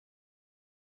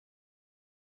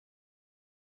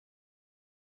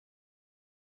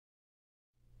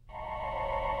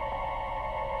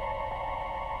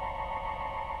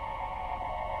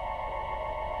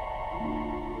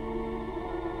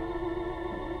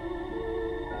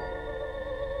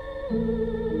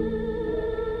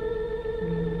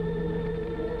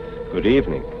Good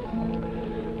evening.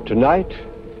 Tonight,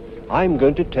 I'm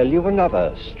going to tell you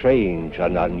another strange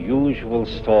and unusual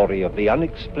story of the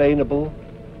unexplainable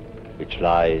which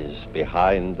lies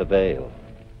behind the veil.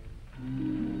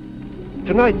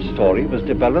 Tonight's story was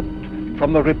developed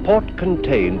from a report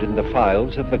contained in the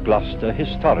files of the Gloucester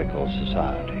Historical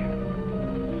Society.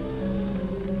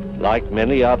 Like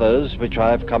many others which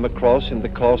I have come across in the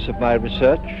course of my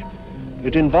research,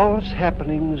 it involves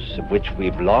happenings of which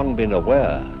we've long been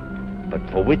aware, but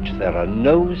for which there are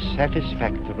no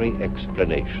satisfactory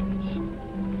explanations.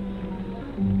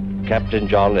 Captain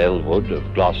John Elwood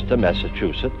of Gloucester,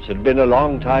 Massachusetts, had been a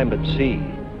long time at sea,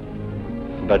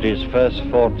 but his first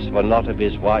thoughts were not of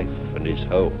his wife and his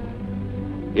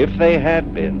home. If they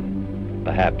had been,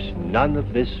 perhaps none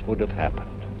of this would have happened.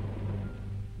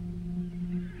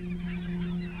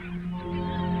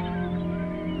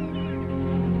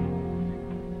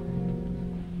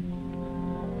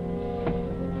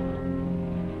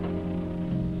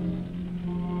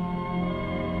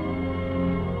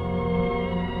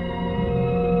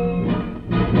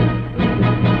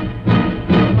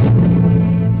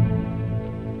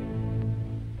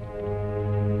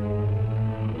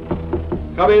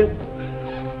 Come in.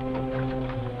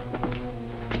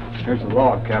 Here's the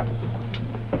log, Captain.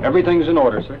 Everything's in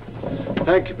order, sir.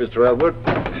 Thank you, Mr. Elwood.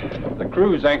 The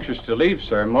crew's anxious to leave,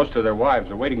 sir. Most of their wives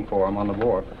are waiting for them on the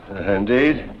wharf.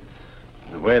 Indeed.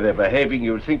 The way they're behaving,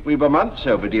 you'd think we were months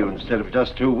overdue instead of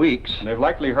just 2 weeks. They've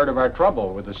likely heard of our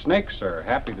trouble with the snakes, sir.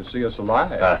 Happy to see us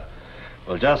alive.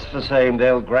 Well, just the same,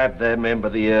 they'll grab their men by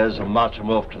the ears and march them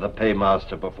off to the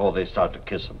paymaster before they start to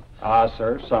kiss them. Ah,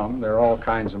 sir, some. There are all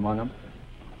kinds among them.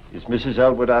 Is Mrs.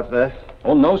 Elwood out there?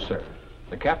 Oh, no, sir.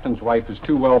 The captain's wife is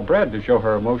too well bred to show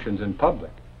her emotions in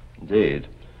public. Indeed.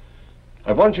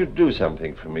 I want you to do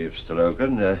something for me, Mr.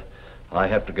 Logan. I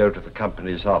have to go to the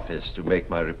company's office to make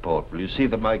my report. Will you see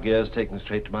that my gear's taken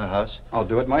straight to my house? I'll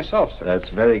do it myself, sir. That's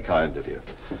very kind of you.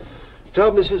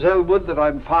 Tell Mrs. Elwood that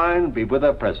I'm fine. Be with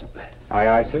her presently. Aye,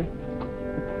 aye, sir.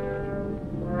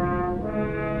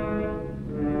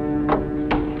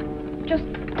 Just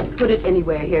put it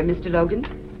anywhere here, Mr.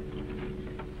 Logan.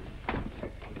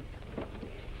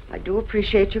 I do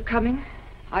appreciate your coming.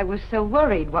 I was so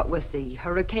worried, what with the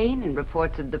hurricane and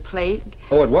reports of the plague.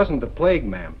 Oh, it wasn't the plague,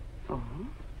 ma'am. Oh?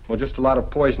 Well, just a lot of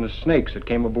poisonous snakes that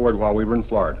came aboard while we were in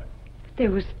Florida.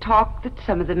 There was talk that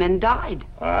some of the men died.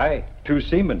 Aye, 2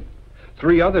 seamen.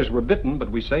 3 others were bitten,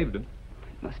 but we saved them.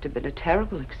 It must have been a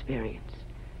terrible experience.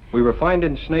 We were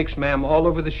finding snakes, ma'am, all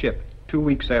over the ship 2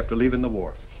 weeks after leaving the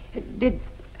wharf. Did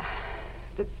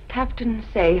the captain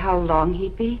say how long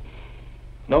he'd be?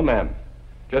 No, ma'am.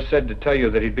 Just said to tell you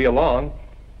that he'd be along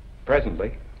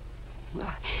presently.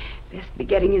 Well, best be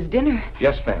getting his dinner.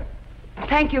 Yes, ma'am.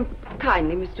 Thank you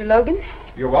kindly, Mr. Logan.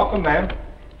 You're welcome, ma'am.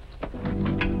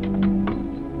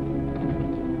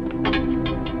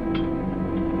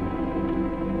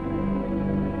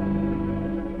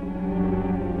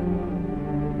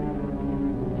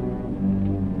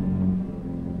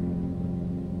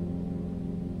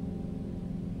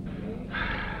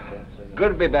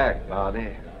 Good to be back,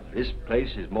 Barney. This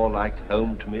place is more like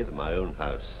home to me than my own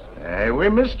house. We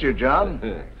missed you, John.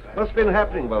 What's been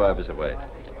happening while I was away?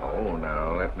 Oh,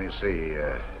 now, let me see.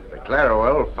 The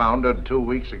Clarowell foundered 2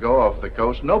 weeks ago off the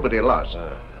coast. Nobody lost.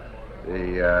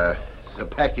 The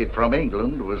packet from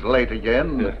England was late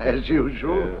again, as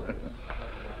usual.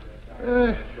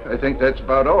 I think that's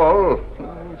about all.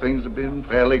 Things have been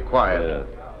fairly quiet.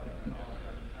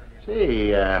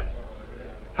 See,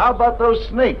 how about those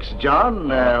snakes, John?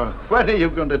 When are you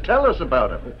going to tell us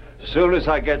about them? As soon as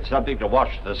I get something to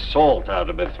wash the salt out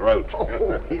of my throat.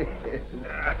 Oh, yes.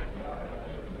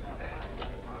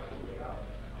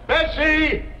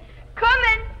 Bessie!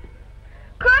 Coming!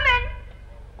 Coming!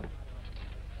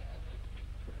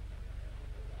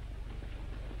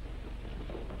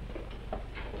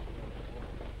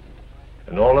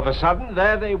 And all of a sudden,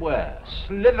 there they were,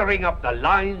 slithering up the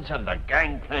lines and the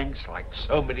gangplanks like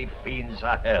so many fiends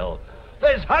of hell.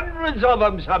 There's hundreds of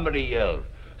them, somebody yelled.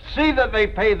 See that they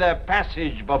pay their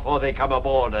passage before they come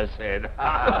aboard, I said.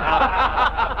 Hi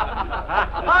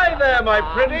there, my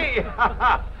pretty.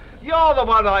 You're the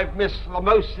one I've missed the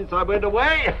most since I went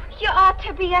away. You ought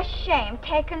to be ashamed,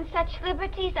 taking such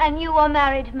liberties, and you a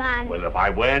married man. Well, if I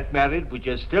weren't married, would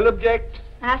you still object?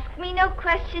 Ask me no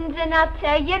questions and I'll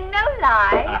tell you no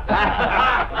lie.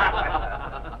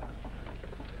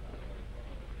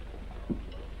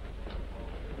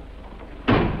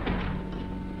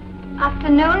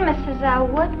 Afternoon, Mrs.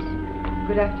 Elwood.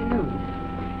 Good afternoon.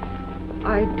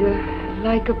 I'd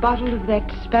Like a bottle of that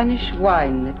Spanish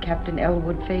wine that Captain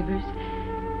Elwood favors.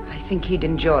 I think he'd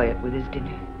enjoy it with his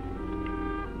dinner.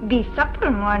 Be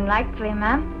supper more than likely,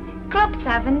 ma'am. Club's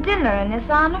having dinner in his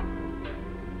honor.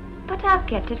 But I'll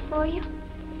get it for you.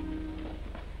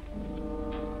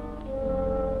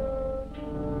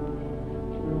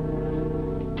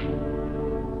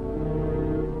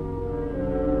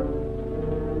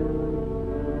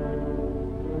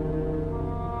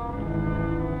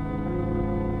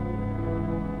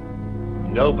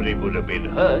 Nobody would have been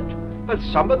hurt, but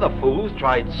some of the fools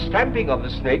tried stamping on the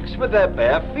snakes with their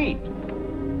bare feet.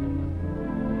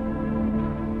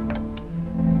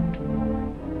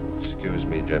 Excuse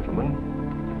me, gentlemen.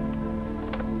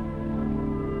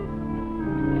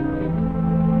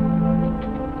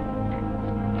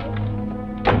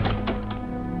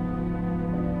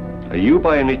 Are you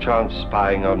by any chance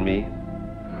spying on me?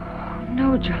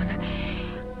 No, John.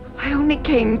 I only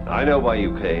came... I know why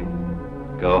you came.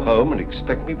 Go home and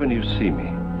expect me when you see me.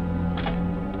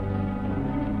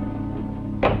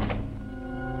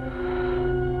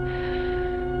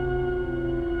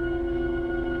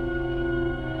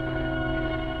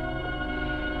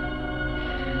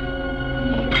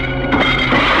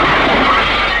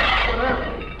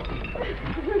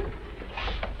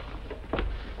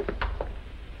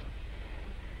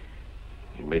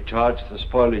 You may charge the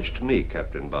spoilage to me,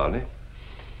 Captain Barney.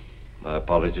 My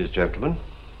apologies, gentlemen.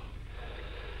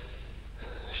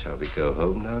 Shall we go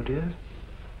home now, dear?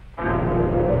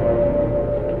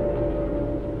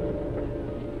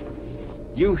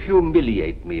 You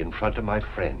humiliate me in front of my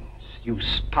friends. You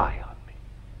spy on me.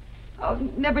 I'll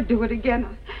never do it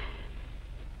again.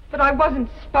 But I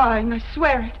wasn't spying, I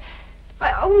swear it.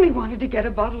 I only wanted to get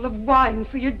a bottle of wine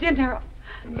for your dinner.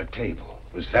 And the table,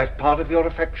 was that part of your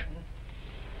affection?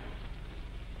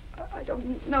 I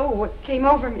don't know what came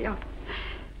over me.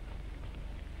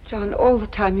 John, all the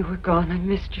time you were gone, I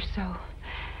missed you so.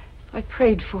 I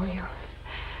prayed for you.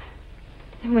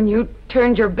 And when you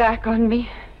turned your back on me,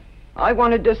 I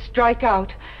wanted to strike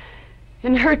out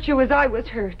and hurt you as I was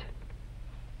hurt.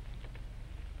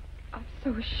 I'm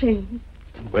so ashamed.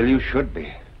 Well, you should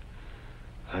be.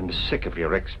 I'm sick of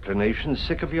your explanations,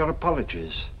 sick of your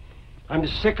apologies. I'm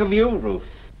sick of you, Ruth.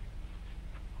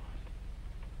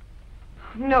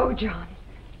 No, John.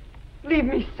 Leave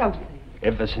me something.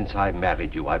 Ever since I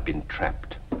married you, I've been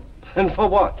trapped. And for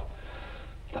what?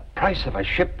 The price of a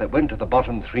ship that went to the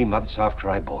bottom 3 months after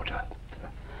I bought her.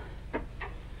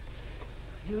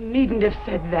 You needn't have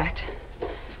said that.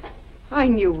 I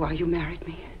knew why you married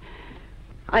me.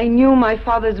 I knew my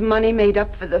father's money made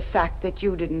up for the fact that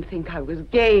you didn't think I was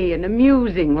gay and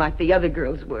amusing like the other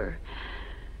girls were.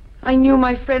 I knew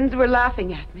my friends were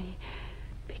laughing at me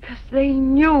because they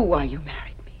knew why you married.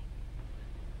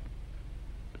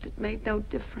 It made no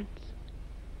difference.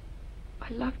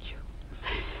 I loved you.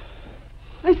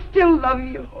 I still love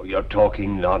you. Oh, you're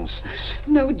talking nonsense.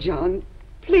 No, John.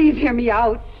 Please hear me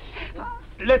out.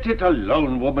 Let it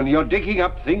alone, woman. You're digging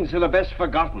up things that are best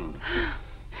forgotten.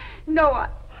 No,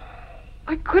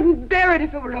 I couldn't bear it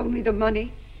if it were only the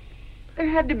money. There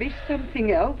had to be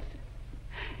something else.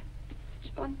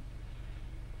 John,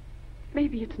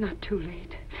 maybe it's not too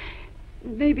late.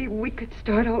 Maybe we could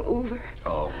start all over.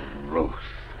 Oh, Ruth.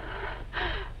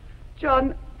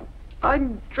 John,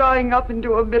 I'm drying up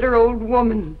into a bitter old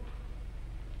woman.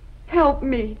 Help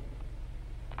me.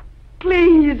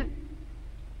 Please.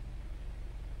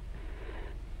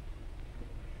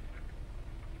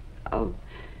 I'll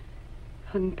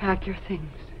unpack your things.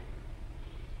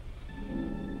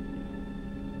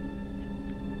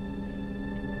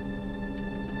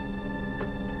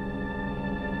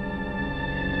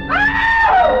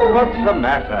 What's the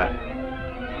matter?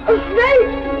 A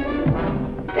snake!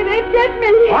 It ain't get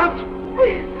me! What?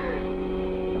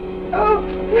 Oh.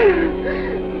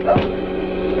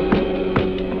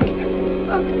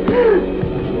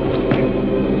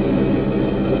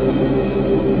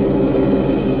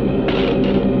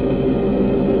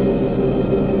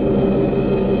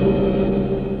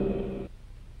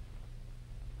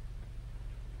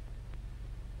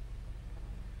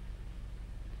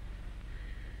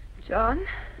 John?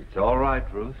 It's all right,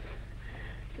 Ruth.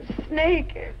 The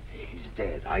snake. He's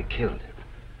dead. I killed him.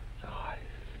 Oh,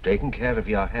 I've taken care of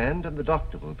your hand, and the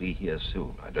doctor will be here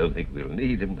soon. I don't think we'll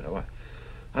need him, though.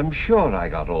 I'm sure I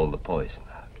got all the poison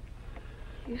out.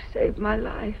 You saved my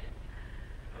life.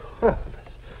 Well,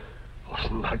 there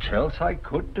wasn't much else I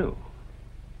could do.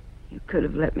 You could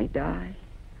have let me die.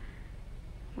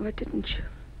 Why didn't you?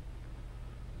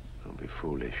 Don't be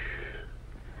foolish.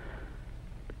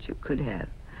 But you could have.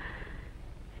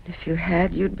 And if you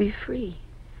had, you'd be free.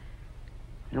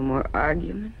 No more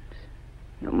arguments,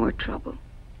 No more trouble.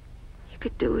 You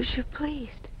could do as you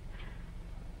pleased.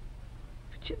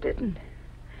 But you didn't.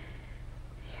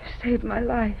 You saved my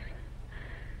life.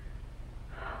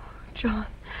 Oh, John,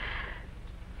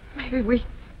 maybe we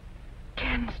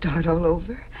can start all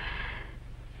over.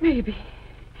 Maybe.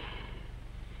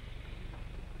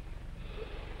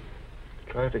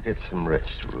 Try to get some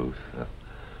rest, Ruth.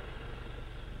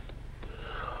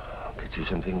 I'll get you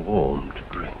something warm to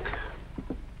drink.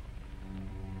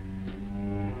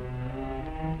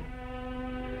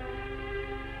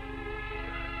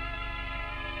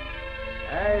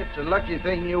 It's a lucky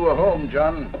thing you were home,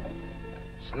 John.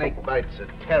 Snake bite's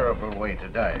a terrible way to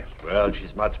die. Well,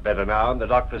 she's much better now, and the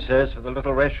doctor says for the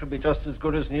little rest she'll be just as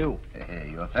good as new.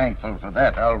 You're thankful for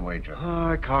that, I'll wager.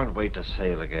 Oh, I can't wait to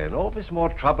sail again. Always more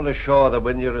trouble ashore than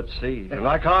when you're at sea. And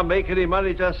I can't make any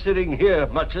money just sitting here,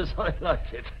 much as I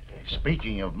like it.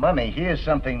 Speaking of money, here's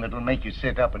something that'll make you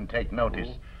sit up and take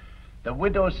notice. The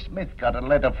widow Smith got a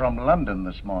letter from London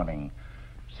this morning.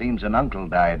 Seems an uncle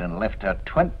died and left her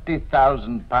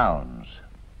 £20,000.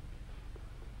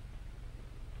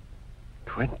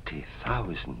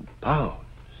 £20,000?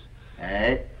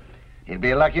 Hey, he'd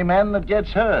be a lucky man that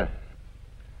gets her.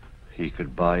 He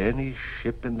could buy any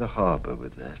ship in the harbor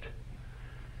with that.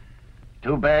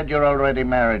 Too bad you're already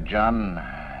married, John.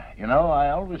 You know, I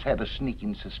always had a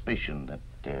sneaking suspicion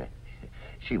that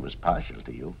she was partial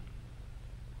to you.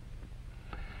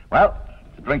 Well,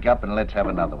 drink up and let's have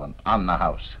another one on the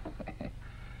house.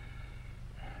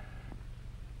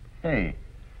 Hey,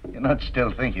 you're not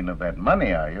still thinking of that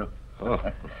money, are you? Oh.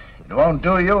 It won't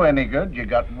do you any good. You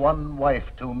got one wife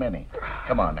too many.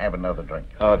 Come on, have another drink.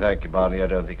 Oh, thank you, Barney. I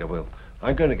don't think I will.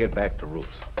 I'm going to get back to Ruth.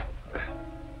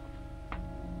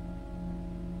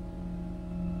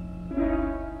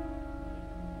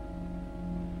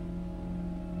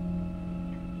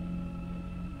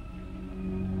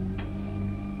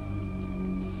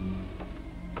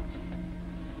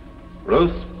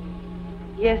 Ruth?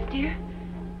 Yes, dear?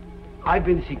 I've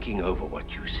been thinking over what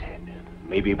you said.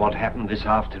 Maybe what happened this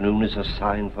afternoon is a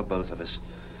sign for both of us.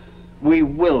 We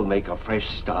will make a fresh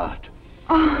start.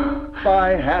 Oh.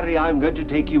 By Harry, I'm going to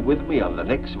take you with me on the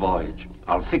next voyage.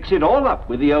 I'll fix it all up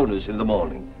with the owners in the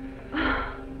morning.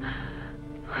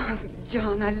 Oh,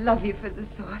 John, I love you for the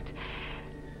thought.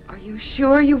 Are you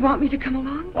sure you want me to come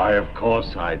along? Why, of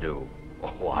course I do.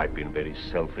 Oh, I've been very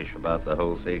selfish about the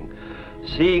whole thing.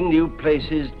 Seeing new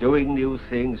places, doing new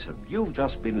things, and you've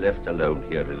just been left alone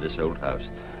here in this old house.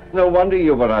 No wonder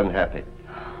you were unhappy.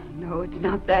 Oh, no, it's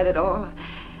not that at all.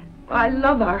 I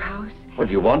love our house. Well,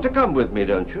 you want to come with me,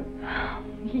 don't you?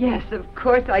 Yes, of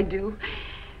course I do.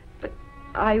 But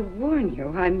I warn you,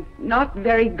 I'm not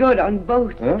very good on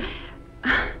boats. Huh?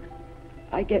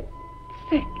 I get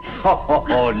sick.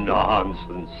 Oh,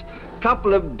 nonsense.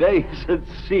 Couple of days at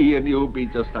sea and you'll be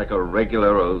just like a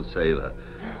regular old sailor.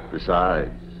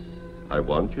 Besides, I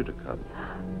want you to come.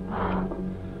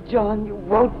 John, you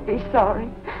won't be sorry.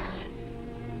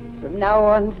 From now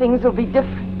on, things will be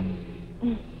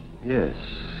different. Yes.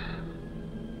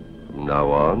 From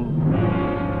now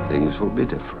on, things will be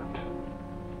different.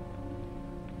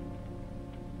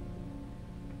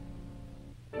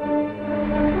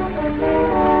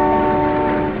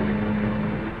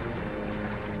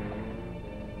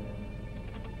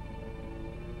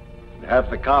 Have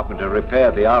the carpenter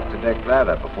repair the after-deck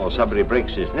ladder before somebody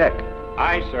breaks his neck.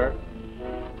 Aye, sir.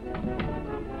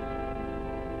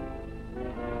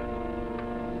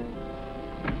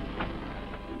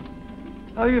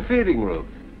 How are you feeling, Ruth?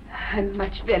 I'm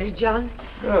much better, John.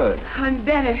 Good. I'm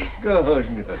better.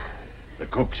 Good. The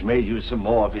cook's made you some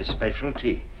more of his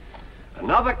specialty.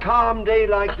 Another calm day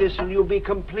like this and you'll be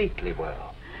completely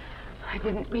well. I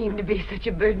didn't mean to be such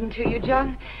a burden to you,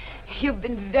 John. You've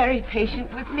been very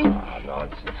patient with me. Oh,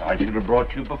 nonsense. I should have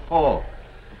brought you before.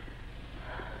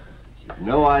 You've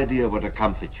no idea what a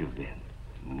comfort you've been.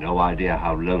 No idea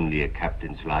how lonely a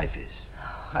captain's life is.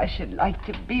 Oh, I should like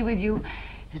to be with you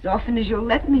as often as you'll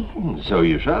let me. So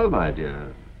you shall, my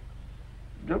dear.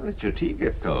 Don't let your tea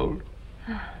get cold.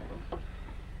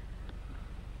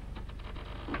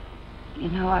 You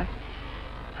know,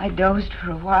 I dozed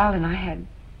for a while and I had the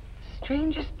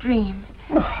strangest dream.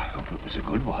 Oh, I hope it was a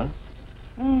good one.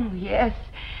 Yes.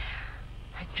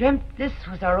 I dreamt this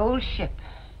was our old ship.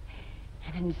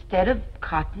 And instead of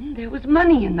cotton, there was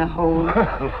money in the hold.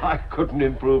 Well, I couldn't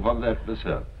improve on that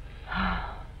myself.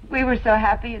 We were so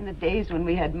happy in the days when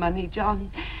we had money,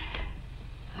 John.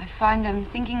 I find I'm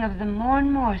thinking of them more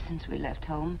and more since we left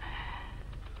home.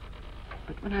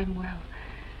 But when I'm well,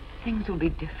 things will be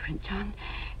different, John.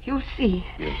 You'll see.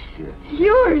 Yes, dear.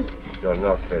 Yours. You're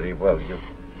not very well.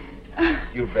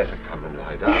 You'd better come and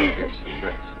lie down and get some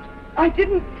rest. I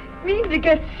didn't mean to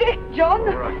get sick, John.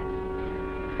 All right.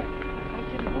 I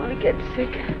didn't want to get sick.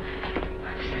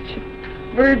 I'm such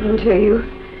a burden to you.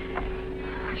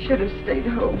 I should have stayed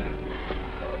home.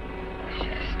 I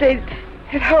should have stayed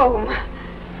at home.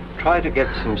 Try to get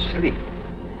some sleep.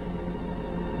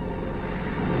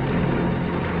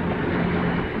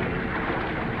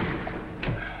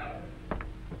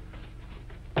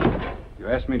 You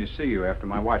asked me to see you after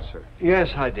my watch, sir. Yes,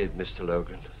 I did, Mr.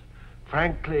 Logan.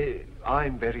 Frankly,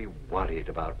 I'm very worried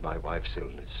about my wife's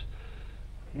illness.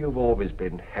 You've always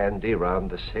been handy around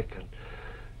the sick, and,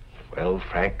 well,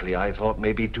 frankly, I thought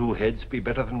maybe two heads be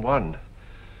better than one.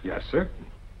 Yes, sir.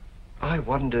 I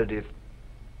wondered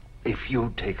if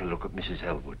you'd take a look at Mrs.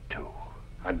 Elwood, too.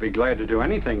 I'd be glad to do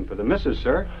anything for the missus,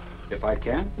 sir, if I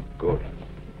can. Good.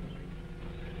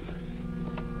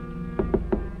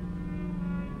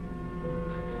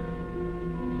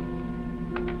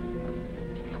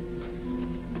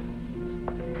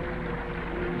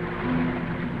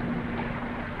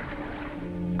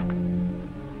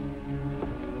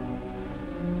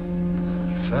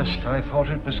 First, I thought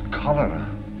it was cholera.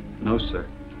 No, sir.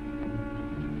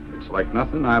 It's like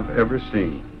nothing I've ever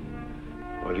seen.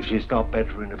 Well, if she's not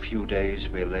better in a few days,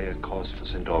 we'll lay a course for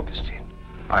St. Augustine.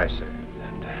 Aye, sir.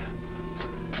 And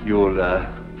you'll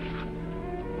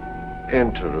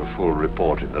enter a full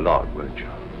report in the log, won't you?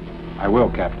 I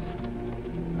will,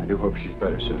 Captain. I do hope she's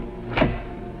better soon.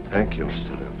 Thank you,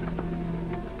 Mr. Logan.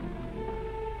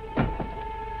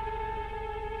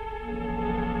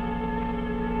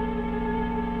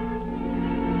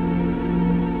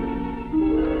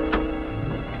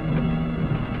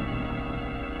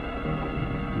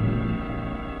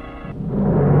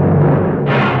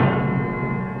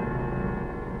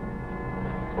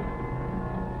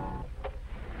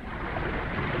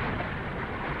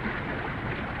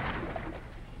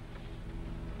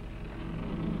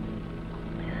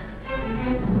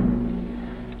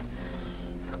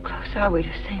 How are we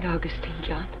to St. Augustine,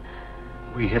 John?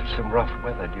 We hit some rough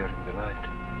weather during the night.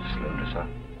 Slowed us up.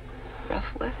 Rough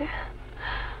weather?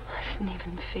 I didn't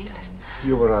even feel it.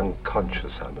 You were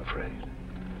unconscious, I'm afraid.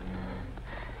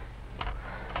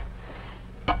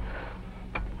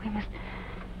 We must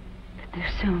get there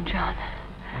soon, John.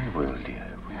 We will,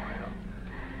 dear, we will.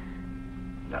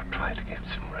 Now try to get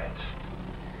some rest.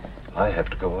 I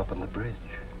have to go up on the bridge.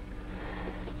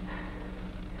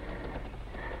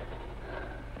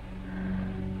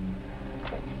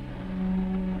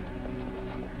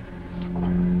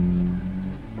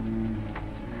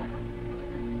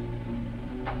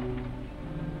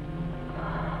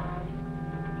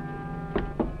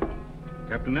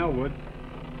 Captain Elwood.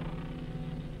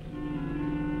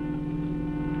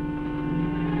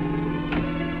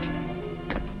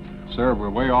 Sir, we're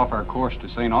way off our course to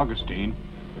St. Augustine.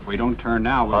 If we don't turn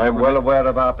now, we'll... I'm well aware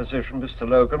of our position, Mr.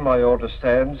 Logan. My order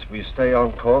stands. We stay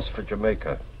on course for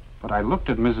Jamaica. But I looked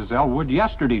at Mrs. Elwood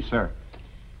yesterday, sir.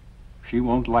 She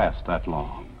won't last that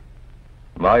long.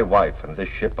 My wife and this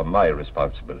ship are my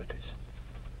responsibilities.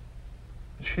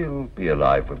 She'll be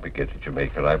alive when we get to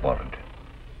Jamaica, I warrant.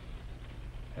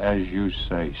 As you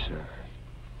say, sir.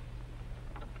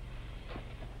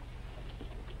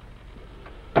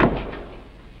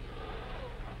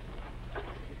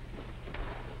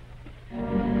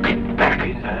 Get back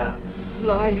in there.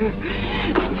 Liar.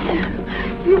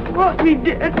 You want me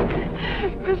dead.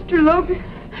 Mr. Logan.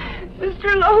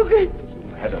 Mr. Logan.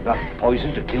 You had enough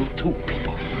poison to kill two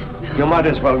people. You might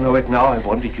as well know it now. I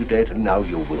wanted you dead, and now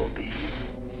you will be.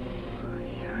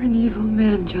 You're an evil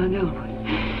man, John Elwood.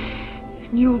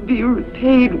 And you'll be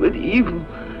repaid with evil.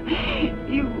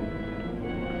 You...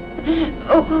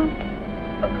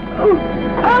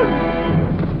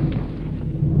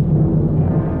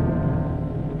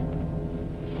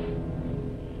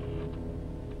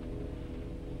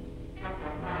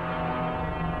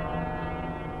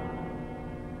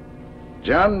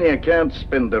 John, you can't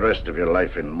spend the rest of your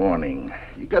life in mourning.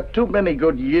 You got too many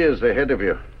good years ahead of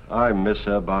you. I miss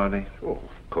her, Barney. Oh,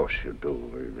 of course you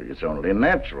do. It's only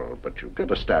natural, but you've got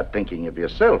to start thinking of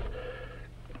yourself.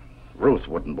 Ruth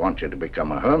wouldn't want you to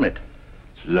become a hermit.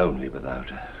 It's lonely without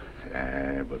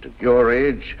her. But at your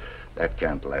age, that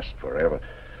can't last forever.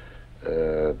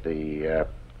 The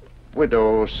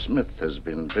widow Smith has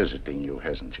been visiting you,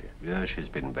 hasn't she? Yeah, she's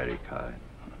been very kind.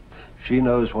 She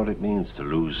knows what it means to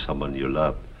lose someone you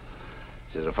love.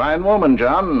 She's a fine woman,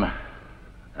 John.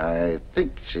 I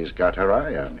think she's got her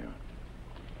eye on you.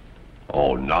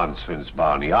 Oh, nonsense,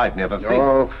 Barney. I'd never think...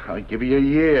 Oh, I'll give you a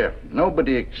year.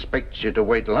 Nobody expects you to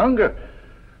wait longer.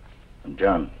 And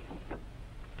John,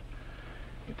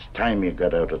 it's time you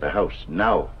got out of the house,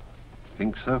 now.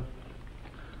 Think so?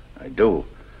 I do.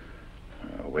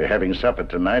 We're having supper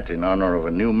tonight in honor of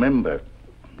a new member.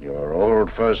 Your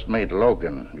old first mate,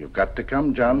 Logan. You've got to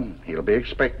come, John. He'll be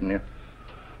expecting you.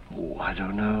 Oh, I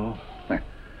don't know.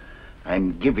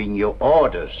 I'm giving you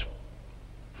orders.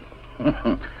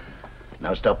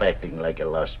 Now stop acting like a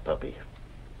lost puppy.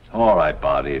 All right,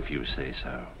 Barney, if you say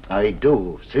so. I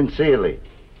do, sincerely.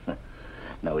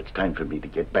 Now it's time for me to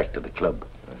get back to the club.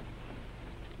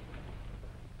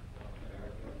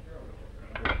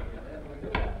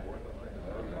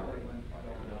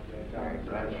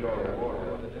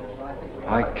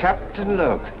 Why, Captain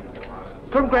Logan,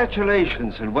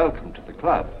 congratulations and welcome to the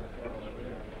club.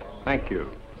 Thank you,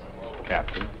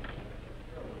 Captain.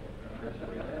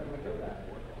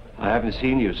 I haven't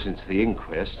seen you since the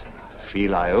inquest. I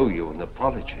feel I owe you an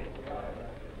apology.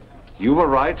 You were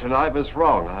right and I was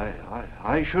wrong.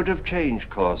 I should have changed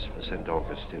course for St.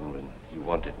 Augustine when you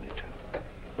wanted me to.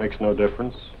 Makes no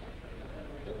difference.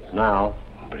 Now.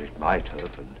 But it might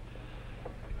have, and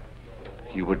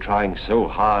you were trying so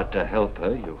hard to help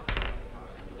her, you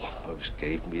almost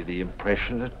gave me the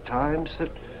impression at times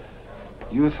that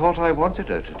you thought I wanted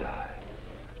her to die.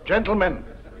 Gentlemen,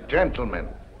 gentlemen.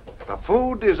 The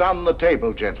food is on the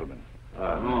table, gentlemen.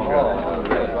 Clumsy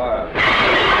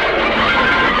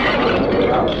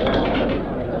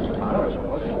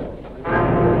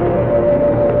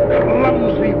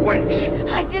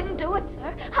wench. I didn't do it,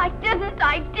 sir. I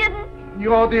didn't.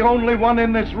 You're the only one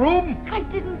in this room? I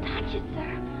didn't touch it,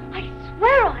 sir. I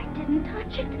swear I didn't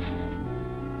touch it.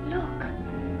 Look.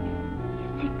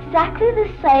 It's exactly the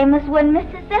same as when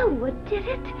Mrs. Elwood did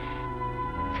it.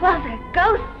 'Twas a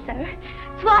ghost, sir.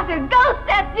 'Twas a ghost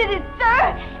that did it,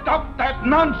 sir. Stop that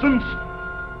nonsense!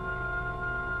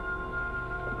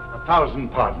 1,000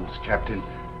 pardons, Captain.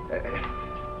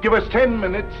 Give us 10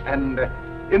 minutes, and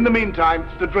in the meantime,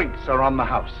 the drinks are on the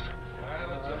house.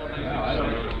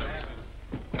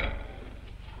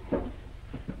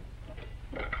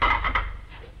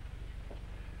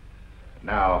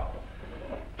 Now,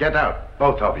 get out,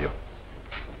 both of you.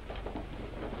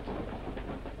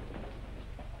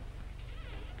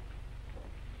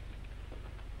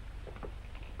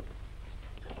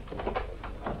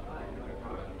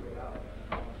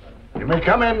 You may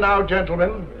come in now,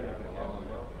 gentlemen.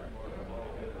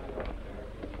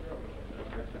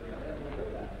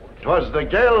 'Twas the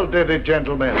girl did it,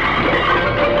 gentlemen.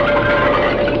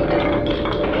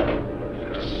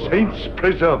 Saints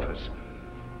preserve us.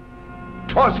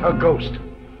 'Twas her ghost.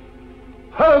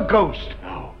 Her ghost.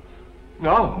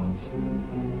 No.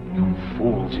 You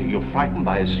fools, are you frightened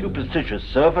by a superstitious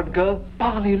servant girl?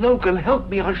 Barney Logan, help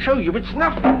me, I'll show you it's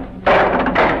nothing.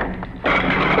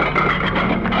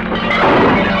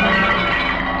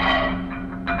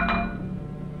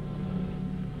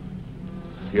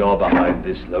 You're behind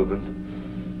this,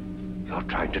 Logan. You're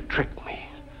trying to trick me.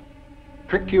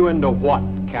 Trick you into what,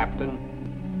 Captain?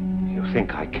 You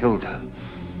think I killed her.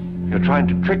 You're trying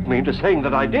to trick me into saying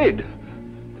that I did.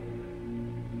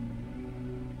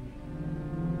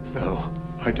 No,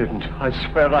 I didn't. I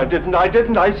swear I didn't. I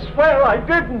swear I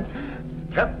didn't.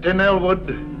 Captain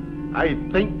Elwood, I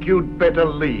think you'd better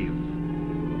leave.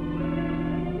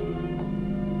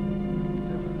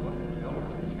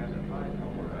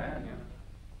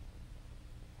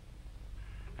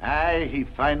 Aye, he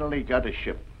finally got a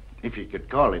ship, if you could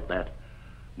call it that.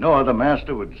 No other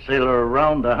master would sail her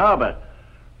around the harbor.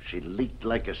 She leaked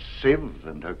like a sieve,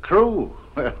 and her crew,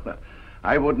 well,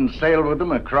 I wouldn't sail with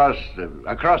them across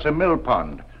a mill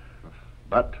pond.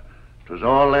 But it was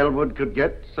all Elwood could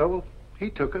get, so he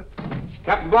took her.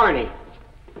 Captain Barney.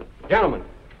 Gentlemen,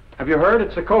 have you heard?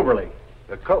 It's the Coverley.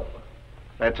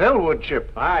 That's Elwood's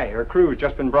ship. Aye, her crew's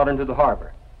just been brought into the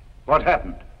harbor. What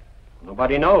happened?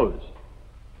 Nobody knows.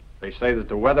 They say that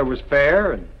the weather was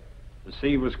fair and the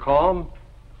sea was calm,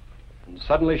 and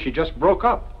suddenly she just broke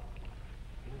up.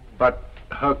 But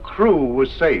her crew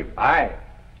was saved. Aye.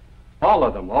 All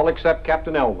of them, all except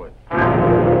Captain Elwood.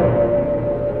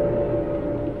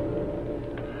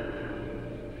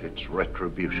 It's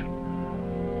retribution.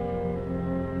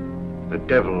 The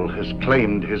devil has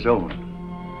claimed his own.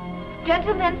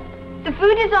 Gentlemen, the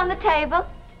food is on the table.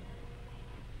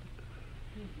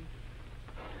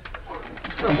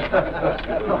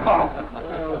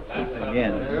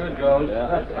 Again. There it goes.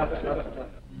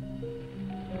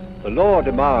 The law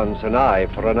demands an eye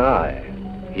for an eye.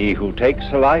 He who takes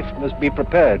a life must be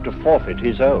prepared to forfeit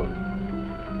his own.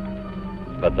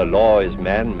 But the law is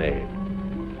man-made,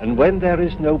 and when there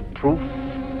is no proof,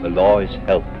 the law is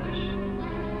helpless.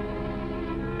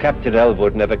 Captain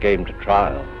Elwood never came to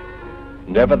trial.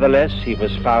 Nevertheless, he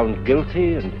was found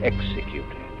guilty and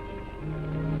executed.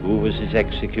 Who was his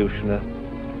executioner?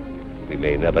 We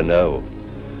may never know.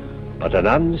 But an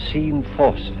unseen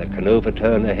force that can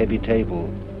overturn a heavy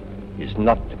table is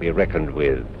not to be reckoned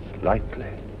with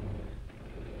lightly.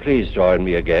 Please join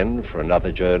me again for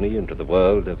another journey into the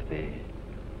world of the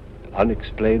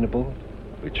unexplainable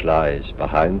which lies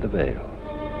behind the veil.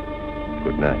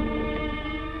 Good night.